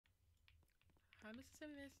Hi Mrs.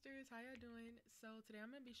 and Misters, how y'all doing? So today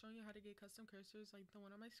I'm going to be showing you how to get custom cursors like the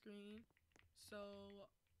one on my screen.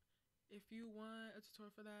 So if you want a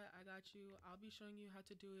tutorial for that, I got you. I'll be showing you how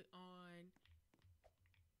to do it on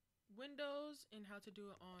Windows and how to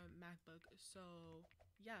do it on MacBook. So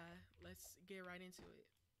yeah, let's get right into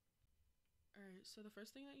it. Alright, so the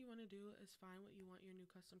first thing that you want to do is find what you want your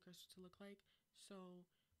new custom cursor to look like. So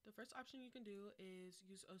the first option you can do is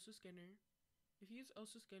use OsuSkinner. If you use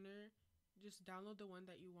OsuSkinner, just download the one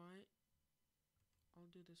that you want. I'll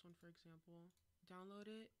do this one for example. Download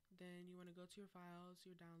it, then you want to go to your files,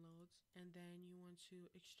 your downloads, and then you want to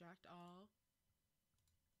extract all,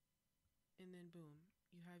 and then boom,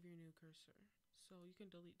 you have your new cursor. So you can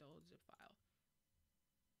delete the old zip file.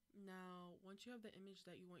 Now, once you have the image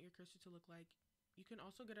that you want your cursor to look like, you can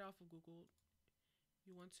also get it off of Google.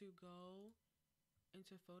 You want to go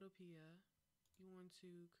into Photopea. You want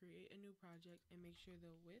to create a new project and make sure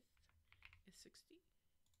the width is 60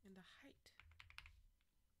 and the height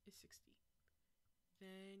is 60.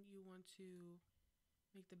 Then you want to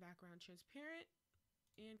make the background transparent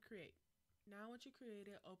and create. Now once you create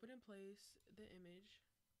it, open and place the image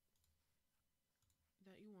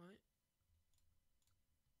that you want.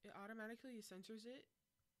 It automatically censors it,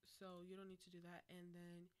 so you don't need to do that. And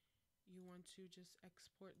then you want to just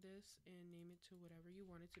export this and name it to whatever you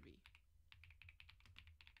want it to be.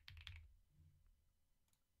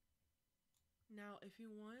 Now if you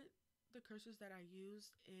want the cursors that I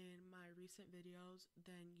used in my recent videos,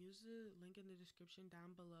 then use the link in the description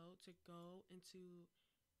down below to go into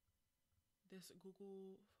this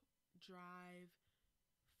Google Drive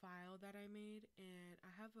file that I made, and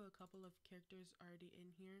I have a couple of characters already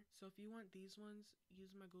in here. So if you want these ones,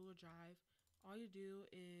 use my Google Drive. All you do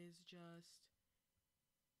is just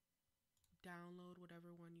download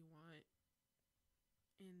whatever one you want,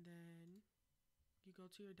 and then you go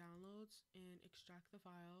to your downloads and extract the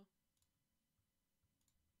file.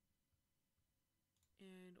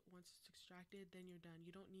 And once it's extracted, then you're done.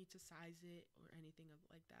 You don't need to size it or anything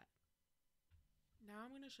like that. Now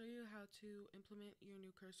I'm going to show you how to implement your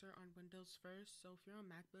new cursor on Windows first. So if you're on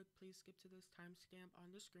MacBook, please skip to this timestamp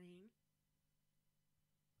on the screen.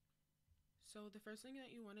 So the first thing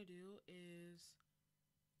that you want to do is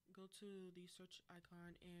go to the search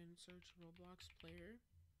icon and search Roblox player.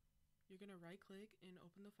 You're going to right click and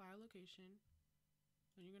open the file location.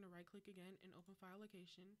 Then you're going to right click again and open file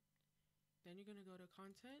location. Then you're going to go to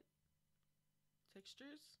content,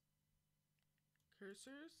 textures,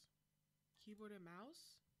 cursors, keyboard and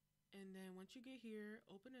mouse. And then once you get here,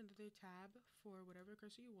 open another tab for whatever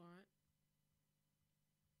cursor you want.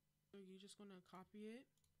 So you're just going to copy it.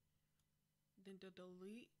 Then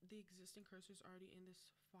delete the existing cursors already in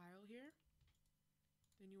this file here.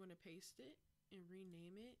 Then you want to paste it and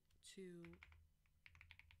rename it to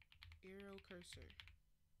ArrowCursor.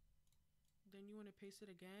 Then you want to paste it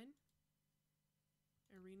again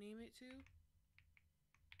and rename it to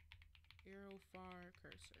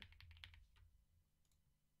ArrowFarCursor.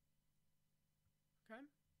 Okay,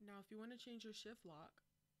 now if you want to change your shift lock,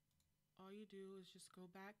 all you do is just go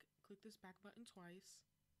back, click this back button twice.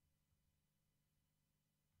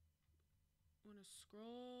 You want to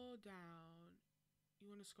scroll down. You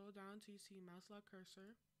want to scroll down till you see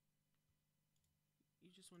MouseLockedCursor. You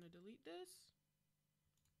just want to delete this,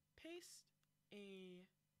 paste a,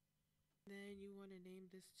 then you want to name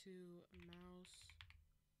this to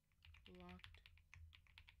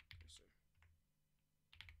MouseLockedCursor.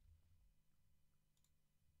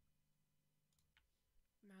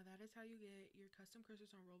 Now that is how you get your custom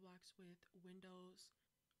cursors on Roblox with Windows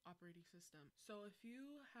operating system. So if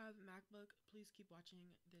you have MacBook, please keep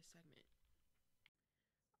watching this segment.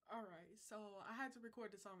 Alright, so I had to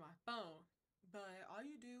record this on my phone, but all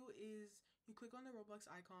you do is you click on the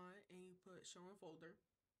Roblox icon and you put show in folder.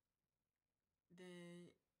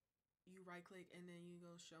 Then you right click and then you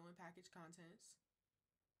go show and package contents.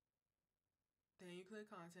 Then you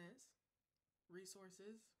click contents,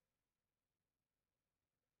 resources,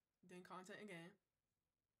 then content again,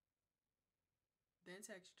 then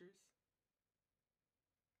textures,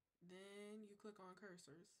 then you click on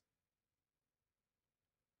cursors,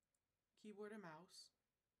 keyboard and mouse.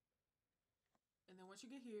 And then once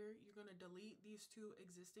you get here, you're going to delete these two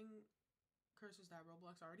existing cursors that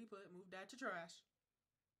Roblox already put, move that to trash.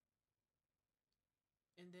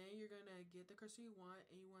 And then you're going to get the cursor you want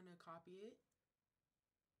and you want to copy it,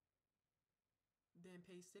 then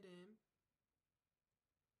paste it in.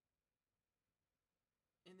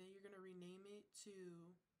 And then you're going to rename it to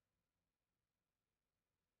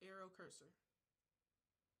ArrowCursor.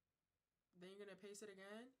 Then you're going to paste it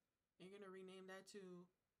again. And you're going to rename that to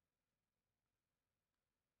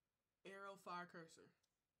ArrowFarCursor.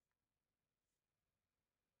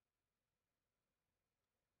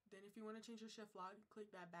 Then if you want to change your shift lock,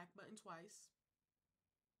 click that back button twice.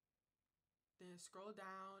 Then scroll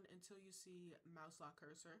down until you see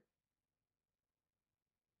MouseLockedCursor.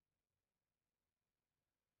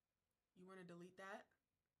 You want to delete that.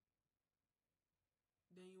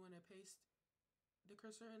 Then you want to paste the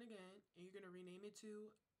cursor in again, and you're going to rename it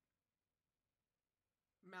to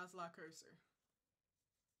MouseLockedCursor.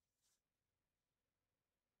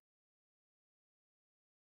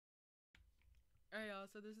 Alright, y'all,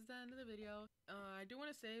 so this is the end of the video. I do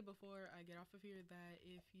want to say before I get off of here that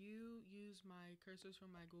if you use my cursors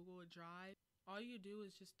from my Google Drive, all you do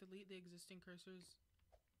is just delete the existing cursors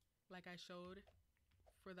like I showed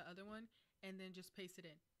for the other one, and then just paste it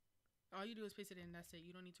in. All you do is paste it in, that's it.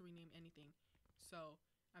 You don't need to rename anything. So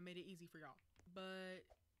I made it easy for y'all. But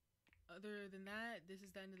other than that, this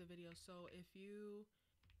is the end of the video. So if you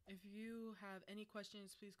have any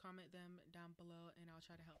questions, please comment them down below and I'll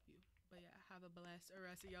try to help you. But yeah, have a blessed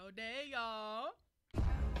rest of your day, y'all.